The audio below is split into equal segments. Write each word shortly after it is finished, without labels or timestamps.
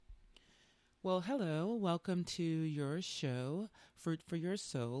Well, hello. Welcome to your show, Fruit for Your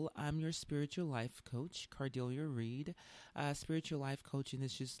Soul. I'm your spiritual life coach, Cardelia Reed. Spiritual life coaching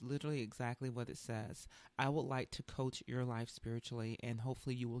is just literally exactly what it says. I would like to coach your life spiritually, and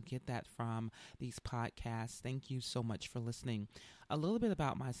hopefully, you will get that from these podcasts. Thank you so much for listening. A little bit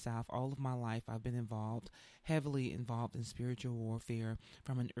about myself. All of my life, I've been heavily involved in spiritual warfare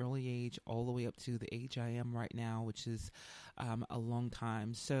from an early age all the way up to the age I am right now, which is a long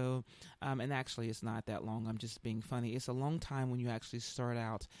time. And actually, it's not that long. I'm just being funny. It's a long time when you actually start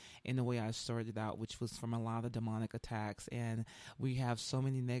out in the way I started out, which was from a lot of demonic attacks. And we have so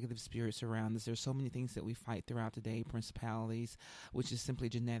many negative spirits around us. There's so many things that we fight throughout the day, principalities, which is simply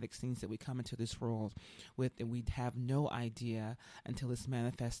genetics, things that we come into this world with that we have no idea until it's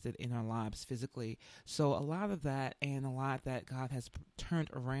manifested in our lives physically. So a lot of that and a lot that God has turned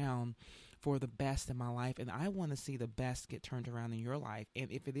around for the best in my life, and I want to see the best get turned around in your life.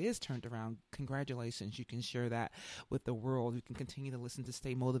 And if it is turned around, congratulations! You can share that with the world. You can continue to listen to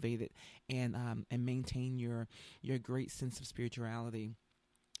stay motivated and maintain your great sense of spirituality.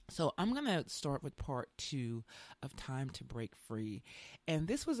 So I'm going to start with part 2 of Time to Break Free. And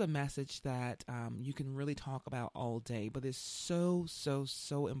this was a message that you can really talk about all day, but it's so, so,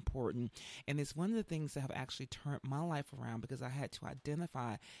 so important. And it's one of the things that have actually turned my life around because I had to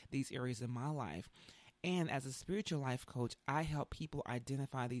identify these areas in my life. And as a spiritual life coach, I help people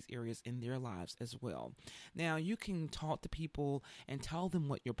identify these areas in their lives as well. Now, you can talk to people and tell them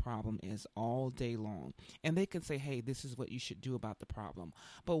what your problem is all day long. And they can say, hey, this is what you should do about the problem.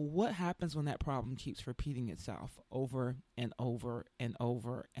 But what happens when that problem keeps repeating itself over and over and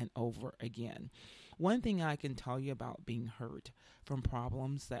over and over again? One thing I can tell you about being hurt from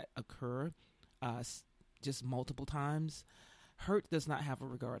problems that occur just multiple times. Hurt does not have a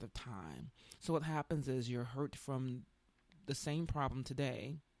regard of time. So what happens is you're hurt from the same problem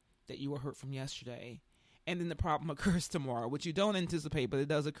today that you were hurt from yesterday. And then the problem occurs tomorrow, which you don't anticipate, but it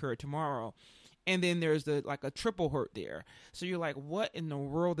does occur tomorrow. And then there's a triple hurt there. So you're like, what in the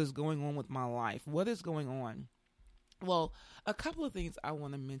world is going on with my life? What is going on? Well, a couple of things I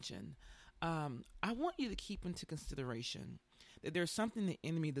want to mention. I want you to keep into consideration that there's something the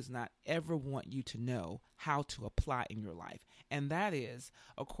enemy does not ever want you to know how to apply in your life. And that is,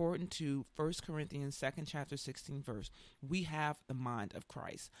 according to 1 Corinthians 2nd chapter 16 verse, we have the mind of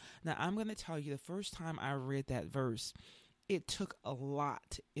Christ. Now, I'm going to tell you the first time I read that verse, it took a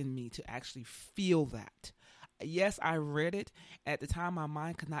lot in me to actually feel that. Yes, I read it. At the time, my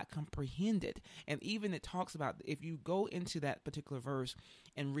mind could not comprehend it. And even it talks about, if you go into that particular verse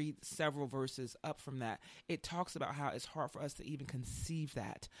and read several verses up from that, it talks about how it's hard for us to even conceive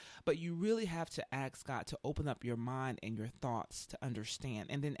that. But you really have to ask God to open up your mind and your thoughts to understand.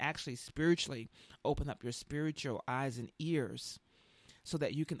 And then actually spiritually open up your spiritual eyes and ears so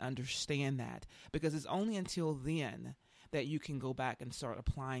that you can understand that. Because it's only until then that you can go back and start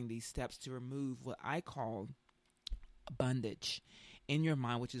applying these steps to remove what I call bondage in your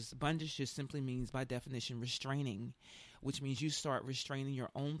mind, which is bondage just simply means by definition restraining, which means you start restraining your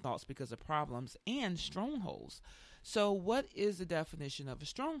own thoughts because of problems and strongholds. So what is the definition of a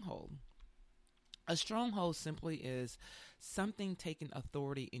stronghold? A stronghold simply is something taking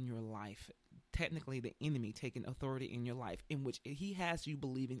authority in your life. Technically, the enemy taking authority in your life in which he has you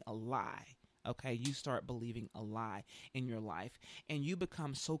believing a lie. Okay, you start believing a lie in your life and you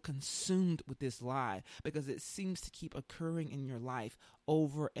become so consumed with this lie because it seems to keep occurring in your life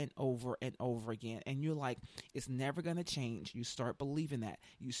over and over and over again. And you're like, it's never going to change. You start believing that.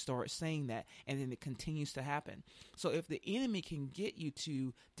 You start saying that, and then it continues to happen. So if the enemy can get you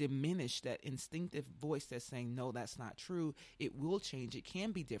to diminish that instinctive voice that's saying, no, that's not true, it will change. It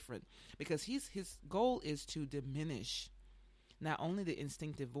can be different because his goal is to diminish not only the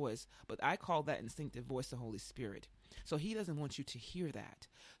instinctive voice, but I call that instinctive voice the Holy Spirit. So he doesn't want you to hear that.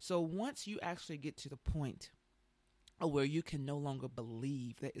 So once you actually get to the point where you can no longer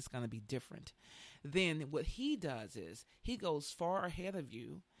believe that it's going to be different, then what he does is he goes far ahead of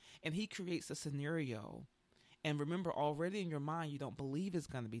you and he creates a scenario. And remember, already in your mind, you don't believe it's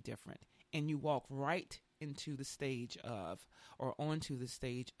going to be different. And you walk right into the stage of, or onto the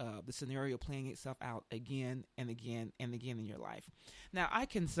stage of the scenario playing itself out again and again and again in your life. Now, I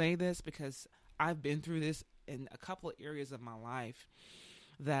can say this because I've been through this in a couple of areas of my life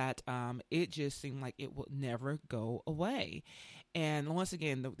that it just seemed like it would never go away. And once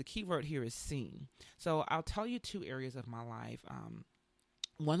again, the key word here is seen. So I'll tell you 2 areas of my life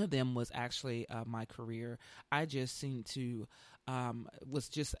One of them was actually my career. I just seemed to was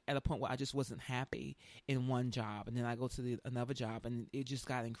just at a point where I just wasn't happy in one job, and then I go to another job, and it just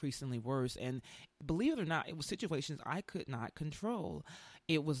got increasingly worse. And believe it or not, it was situations I could not control.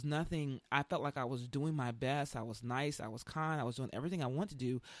 It was nothing. I felt like I was doing my best. I was nice. I was kind. I was doing everything I wanted to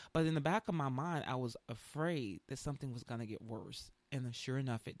do. But in the back of my mind, I was afraid that something was going to get worse. And sure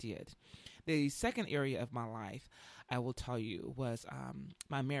enough, it did. The second area of my life, I will tell you, was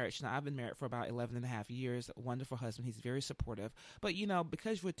my marriage. Now, I've been married for about 11 and a half years. A wonderful husband. He's very supportive. But,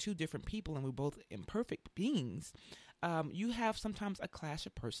 because we're two different people and we're both imperfect beings, you have sometimes a clash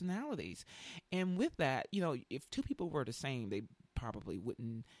of personalities. And with that, if two people were the same, they probably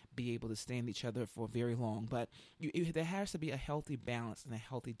wouldn't be able to stand each other for very long. But there has to be a healthy balance and a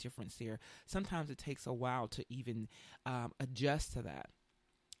healthy difference here. Sometimes it takes a while to even adjust to that.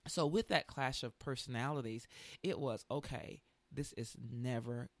 So with that clash of personalities, it was, okay, this is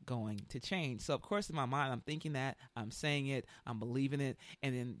never going to change. So, of course, in my mind, I'm thinking that, I'm saying it, I'm believing it,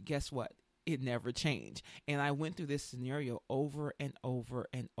 and then guess what? It never changed. And I went through this scenario over and over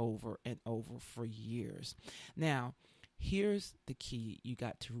and over and over for years. Now, here's the key. You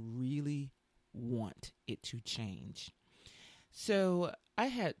got to really want it to change. So I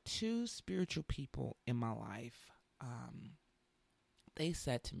had two spiritual people in my life. They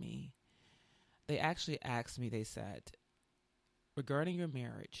said to me, they actually asked me, they said, regarding your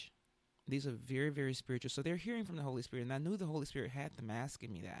marriage, these are very, very spiritual. So they're hearing from the Holy Spirit. And I knew the Holy Spirit had them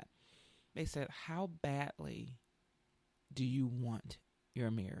asking me that. They said, how badly do you want your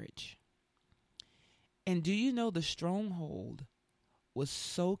marriage? And do you know the stronghold was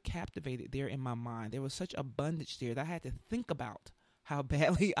so captivated there in my mind? There was such abundance there that I had to think about how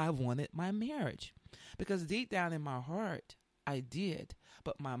badly I wanted my marriage. Because deep down in my heart, I did.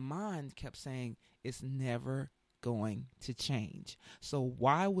 But my mind kept saying, it's never going to change. So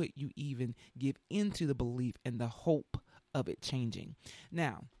why would you even give into the belief and the hope of it changing?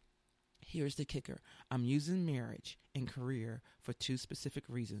 Now, here's the kicker. I'm using marriage and career for two specific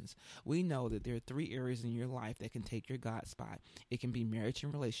reasons. We know that there are three areas in your life that can take your God spot. It can be marriage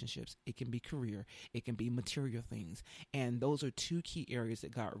and relationships. It can be career. It can be material things. And those are two key areas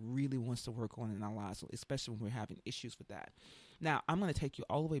that God really wants to work on in our lives, especially when we're having issues with that. Now, I'm going to take you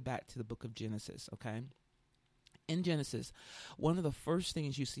all the way back to the book of Genesis, okay? In Genesis, one of the first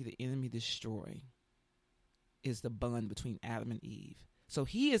things you see the enemy destroy is the bond between Adam and Eve. So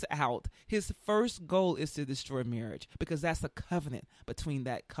he is out. His first goal is to destroy marriage because that's the covenant between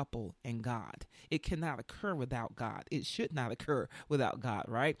that couple and God. It cannot occur without God. It should not occur without God,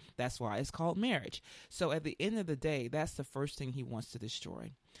 right? That's why it's called marriage. So at the end of the day, that's the first thing he wants to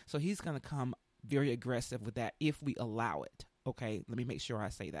destroy. So he's going to come very aggressive with that if we allow it. Okay, let me make sure I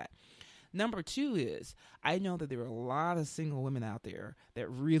say that. Number two is, I know that there are a lot of single women out there that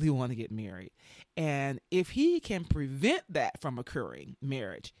really want to get married. And if he can prevent that from occurring,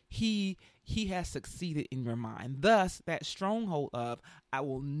 marriage, he has succeeded in your mind. Thus, that stronghold of, I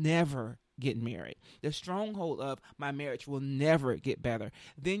will never get married. The stronghold of, my marriage will never get better.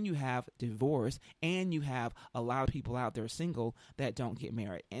 Then you have divorce, and you have a lot of people out there single that don't get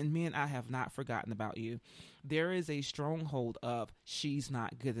married. And men, I have not forgotten about you. There is a stronghold of, she's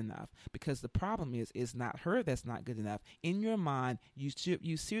not good enough, because the problem is, it's not her that's not good enough. In your mind, you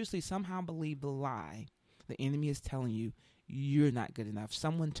seriously somehow believe the lie the enemy is telling you. You're not good enough.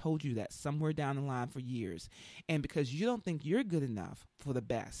 Someone told you that somewhere down the line for years. And because you don't think you're good enough for the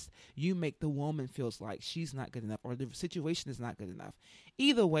best, you make the woman feels like she's not good enough or the situation is not good enough.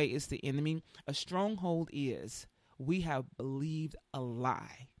 Either way, it's the enemy. A stronghold is, we have believed a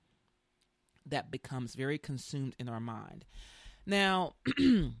lie that becomes very consumed in our mind. Now,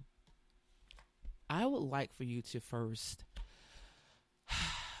 I would like for you to first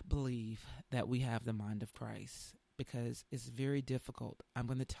believe that we have the mind of Christ, because it's very difficult. I'm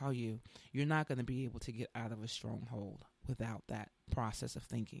going to tell you, you're not going to be able to get out of a stronghold without that process of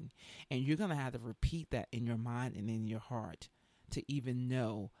thinking. And you're going to have to repeat that in your mind and in your heart to even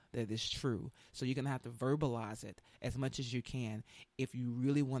know that it's true. So you're going to have to verbalize it as much as you can if you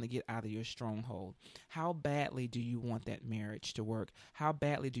really want to get out of your stronghold. How badly do you want that marriage to work? How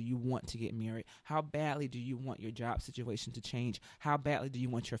badly do you want to get married? How badly do you want your job situation to change? How badly do you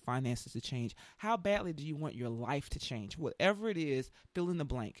want your finances to change? How badly do you want your life to change? Whatever it is, fill in the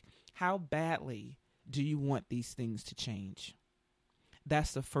blank. How badly do you want these things to change?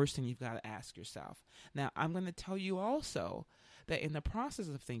 That's the first thing you've got to ask yourself. Now, I'm going to tell you also that in the process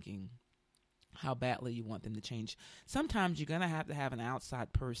of thinking how badly you want them to change, sometimes you're going to have an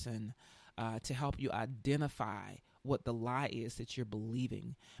outside person to help you identify what the lie is that you're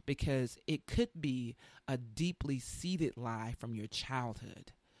believing, because it could be a deeply seated lie from your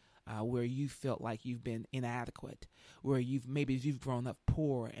childhood. where you felt like you've been inadequate, where you've grown up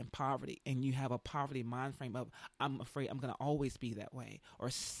poor and poverty, and you have a poverty mind frame of, I'm afraid I'm going to always be that way, or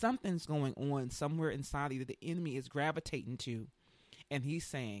something's going on somewhere inside of you that the enemy is gravitating to, and he's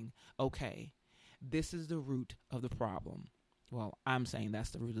saying, okay, this is the root of the problem. Well, I'm saying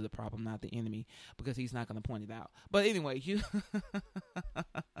that's the root of the problem, not the enemy, because he's not going to point it out. But anyway,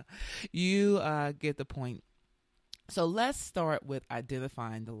 you get the point. So let's start with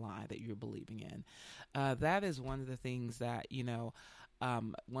identifying the lie that you're believing in. That is one of the things that,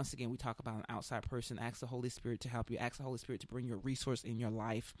 once again, we talk about an outside person. Ask the Holy Spirit to help you. Ask the Holy Spirit to bring your resource in your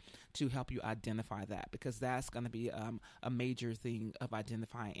life to help you identify that, because that's going to be a major thing of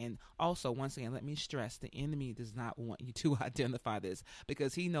identifying. And also, once again, let me stress, the enemy does not want you to identify this,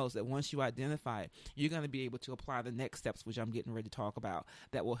 because he knows that once you identify it, you're going to be able to apply the next steps, which I'm getting ready to talk about,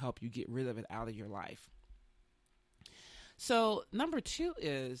 that will help you get rid of it out of your life. So number 2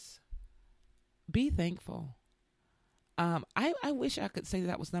 is be thankful. I wish I could say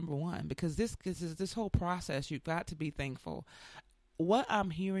that was number 1, because this whole process, you've got to be thankful. What I'm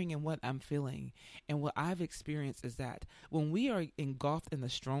hearing and what I'm feeling and what I've experienced is that when we are engulfed in the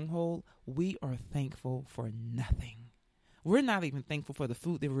stronghold, we are thankful for nothing. We're not even thankful for the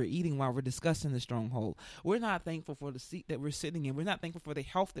food that we're eating while we're discussing the stronghold. We're not thankful for the seat that we're sitting in. We're not thankful for the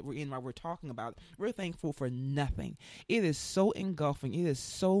health that we're in while we're talking about it. We're thankful for nothing. It is so engulfing. It is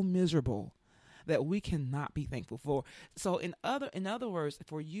so miserable that we cannot be thankful for. So in other words,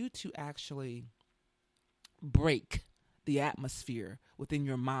 for you to actually break the atmosphere within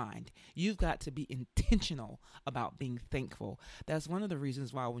your mind, you've got to be intentional about being thankful. That's one of the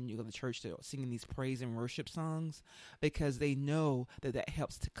reasons why when you go to church, they're singing these praise and worship songs, because they know that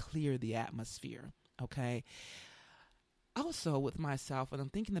helps to clear the atmosphere. Okay. Also, with myself, when I'm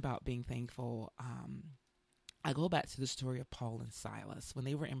thinking about being thankful, I go back to the story of Paul and Silas when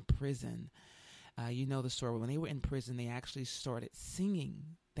they were in prison. You know the story. When they were in prison, they actually started singing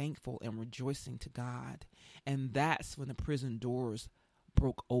thankful and rejoicing to God. And that's when the prison doors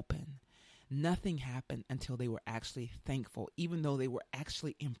broke open. Nothing happened until they were actually thankful, even though they were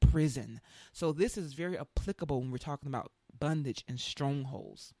actually in prison. So this is very applicable when we're talking about bondage and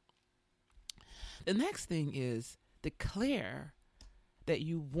strongholds. The next thing is declare that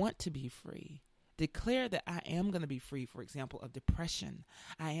you want to be free. Declare that I am going to be free, for example, of depression.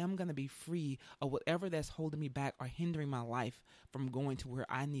 I am going to be free of whatever that's holding me back or hindering my life from going to where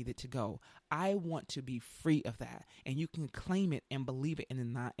I need it to go. I want to be free of that. And you can claim it and believe it in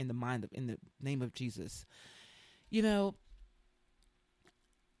the name of Jesus. I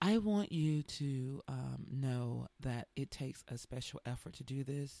want you to know that it takes a special effort to do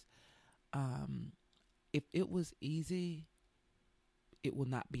this. If it was easy, it will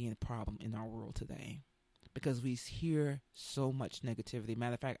not be a problem in our world today, because we hear so much negativity.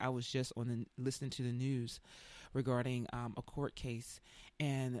 Matter of fact, I was just listening to the news regarding a court case,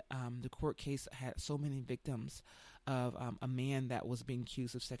 and the court case had so many victims of a man that was being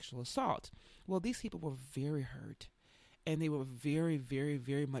accused of sexual assault. Well, these people were very hurt, and they were very, very,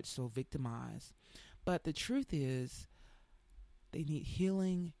 very much so victimized. But the truth is, they need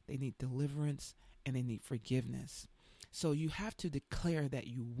healing, they need deliverance, and they need forgiveness. So you have to declare that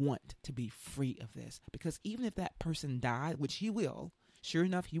you want to be free of this, because even if that person died, which he will, sure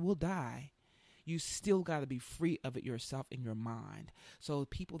enough, he will die, you still got to be free of it yourself in your mind. So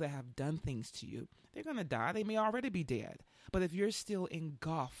people that have done things to you, they're going to die. They may already be dead. But if you're still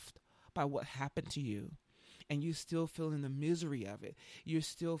engulfed by what happened to you, and you're still feeling the misery of it, you're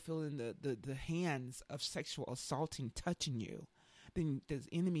still feeling the hands of sexual assaulting touching you, then the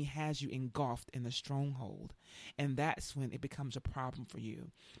enemy has you engulfed in a stronghold. And that's when it becomes a problem for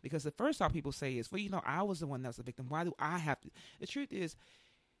you. Because the first thought people say is, well, I was the one that was a victim. Why do I have to? The truth is,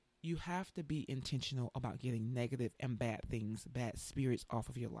 you have to be intentional about getting negative and bad things, bad spirits off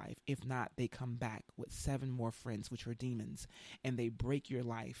of your life. If not, they come back with 7 more friends, which are demons, and they break your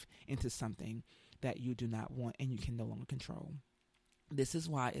life into something that you do not want and you can no longer control. This is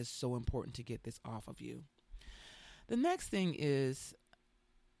why it's so important to get this off of you. The next thing is,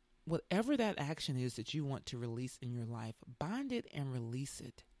 whatever that action is that you want to release in your life, bind it and release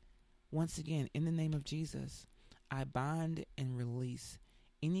it. Once again, in the name of Jesus, I bind and release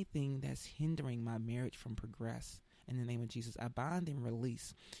anything that's hindering my marriage from progress. In the name of Jesus, I bind and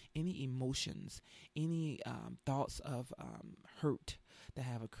release any emotions, any thoughts of hurt that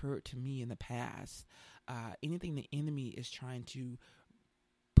have occurred to me in the past, anything the enemy is trying to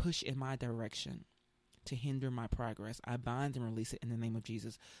push in my direction to hinder my progress. I bind and release it in the name of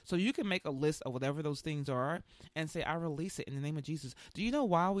Jesus. So you can make a list of whatever those things are and say, I release it in the name of Jesus. Do you know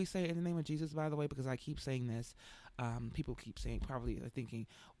why we say it in the name of Jesus, by the way? Because I keep saying this. People keep saying, probably they're thinking,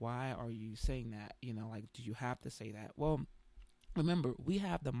 why are you saying that? Like, do you have to say that? Well, remember, we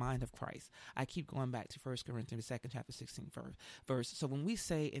have the mind of Christ. I keep going back to 1 Corinthians 2nd chapter 16 verse. So when we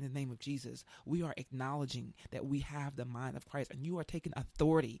say in the name of Jesus, we are acknowledging that we have the mind of Christ, and you are taking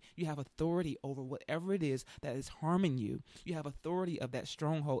authority. You have authority over whatever it is that is harming you. You have authority of that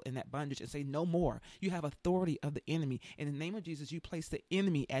stronghold and that bondage, and say no more. You have authority of the enemy. In the name of Jesus, you place the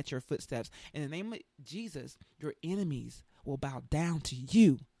enemy at your footsteps. In the name of Jesus, your enemies will bow down to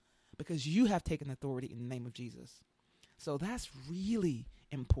you because you have taken authority in the name of Jesus. So that's really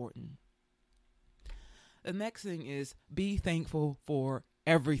important. The next thing is be thankful for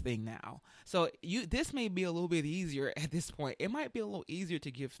everything now. So this may be a little bit easier at this point. It might be a little easier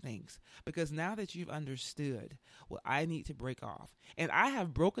to give thanks because now that you've understood what I need to break off, and I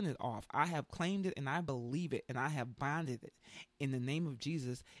have broken it off, I have claimed it and I believe it and I have bonded it in the name of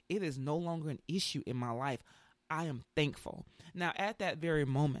Jesus, it is no longer an issue in my life. I am thankful. Now at that very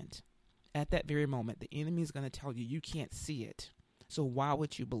moment, the enemy is going to tell you can't see it. So why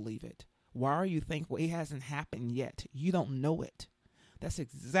would you believe it? Why are you thankful? It hasn't happened yet. You don't know it. That's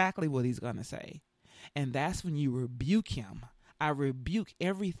exactly what he's going to say. And that's when you rebuke him. I rebuke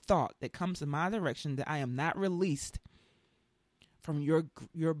every thought that comes in my direction that I am not released from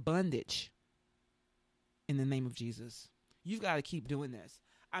your bondage in the name of Jesus. You've got to keep doing this.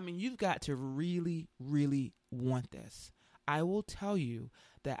 I mean, you've got to really, really want this. I will tell you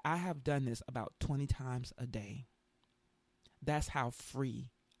that I have done this about 20 times a day. That's how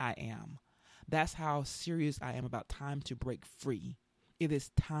free I am. That's how serious I am about time to break free. It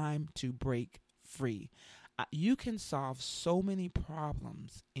is time to break free. You can solve so many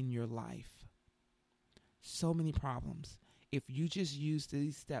problems in your life. So many problems. If you just use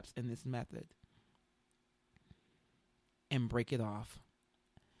these steps in this method and break it off.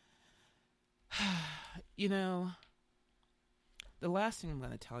 The last thing I'm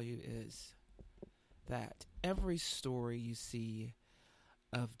going to tell you is that every story you see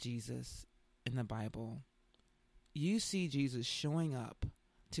of Jesus in the Bible, you see Jesus showing up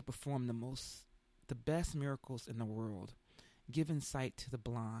to perform the best miracles in the world, giving sight to the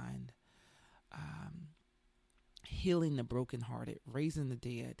blind, healing the brokenhearted, raising the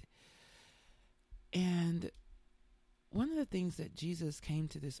dead. And one of the things that Jesus came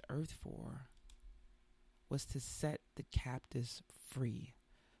to this earth for was to set the captives free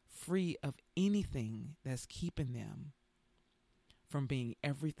of anything that's keeping them from being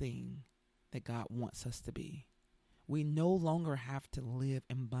everything that God wants us to be. We no longer have to live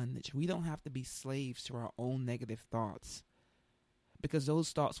in bondage. We don't have to be slaves to our own negative thoughts, because those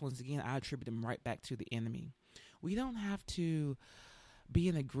thoughts, once again, I attribute them right back to the enemy. We don't have to be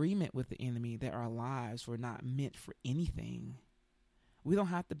in agreement with the enemy that our lives were not meant for anything. We don't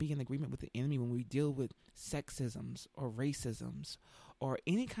have to be in agreement with the enemy when we deal with sexisms or racisms or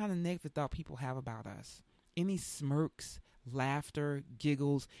any kind of negative thought people have about us. Any smirks, laughter,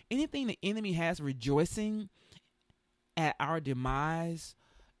 giggles, anything the enemy has rejoicing at our demise,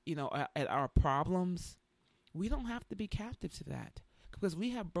 at our problems. We don't have to be captive to that because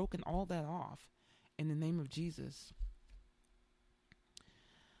we have broken all that off in the name of Jesus.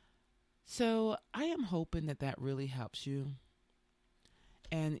 So I am hoping that really helps you.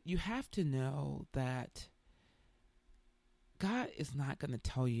 And you have to know that God is not going to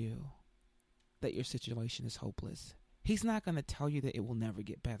tell you that your situation is hopeless. He's not going to tell you that it will never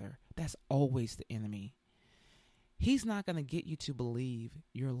get better. That's always the enemy. He's not going to get you to believe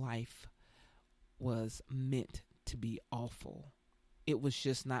your life was meant to be awful. It was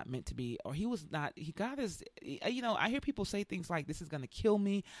just not meant to be, or God is, I hear people say things like, this is going to kill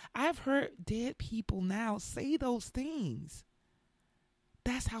me. I've heard dead people now say those things.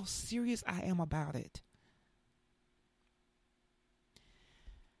 That's how serious I am about it.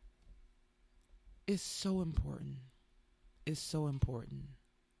 It's so important. It's so important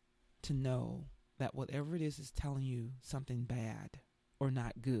to know that whatever it is telling you something bad or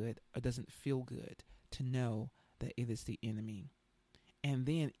not good or doesn't feel good, to know that it is the enemy. And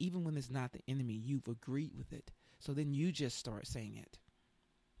then even when it's not the enemy, you've agreed with it. So then you just start saying it.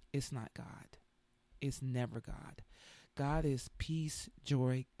 It's not God. It's never God. God is peace,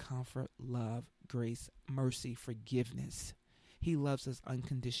 joy, comfort, love, grace, mercy, forgiveness. He loves us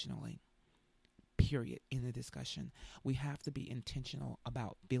unconditionally. Period. In the discussion. We have to be intentional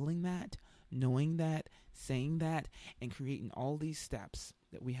about feeling that, knowing that, saying that, and creating all these steps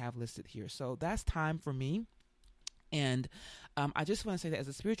that we have listed here. So that's time for me And I just want to say that as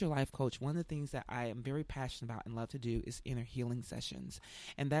a spiritual life coach, one of the things that I am very passionate about and love to do is inner healing sessions.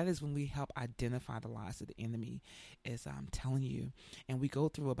 And that is when we help identify the lies that the enemy is telling you. And we go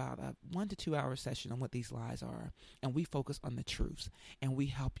through about a 1 to 2 hour session on what these lies are. And we focus on the truth. And we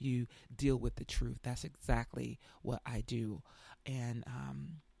help you deal with the truth. That's exactly what I do. And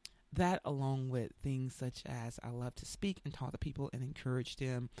that, along with things such as I love to speak and talk to people and encourage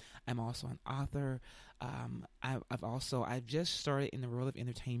them. I'm also an author. I've just started in the world of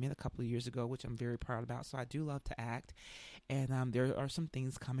entertainment a couple of years ago, which I'm very proud about. So I do love to act, and there are some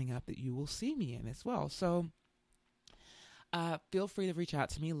things coming up that you will see me in as well. So feel free to reach out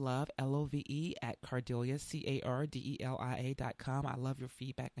to me, LOVE at Cardelia, CARDELIA.com. I love your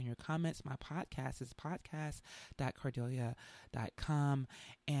feedback and your comments. My podcast is podcast.cardelia.com.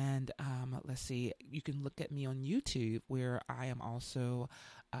 And let's see, you can look at me on YouTube, where I am also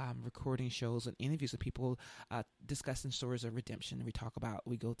recording shows and interviews with people discussing stories of redemption.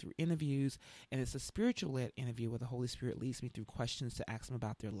 We go through interviews, and it's a spiritual-led interview where the Holy Spirit leads me through questions to ask them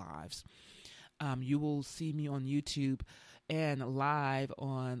about their lives. You will see me on YouTube and live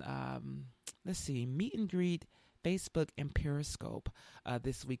on, Meet and Greet, Facebook, and Periscope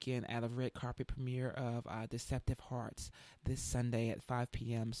this weekend at a red carpet premiere of Deceptive Hearts this Sunday at 5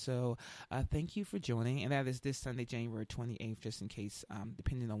 p.m. So thank you for joining. And that is this Sunday, January 28th, just in case,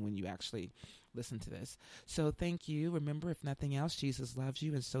 depending on when you actually listen to this. So thank you. Remember, if nothing else, Jesus loves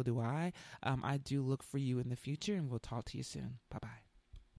you, and so do I. I do look for you in the future, and we'll talk to you soon. Bye-bye.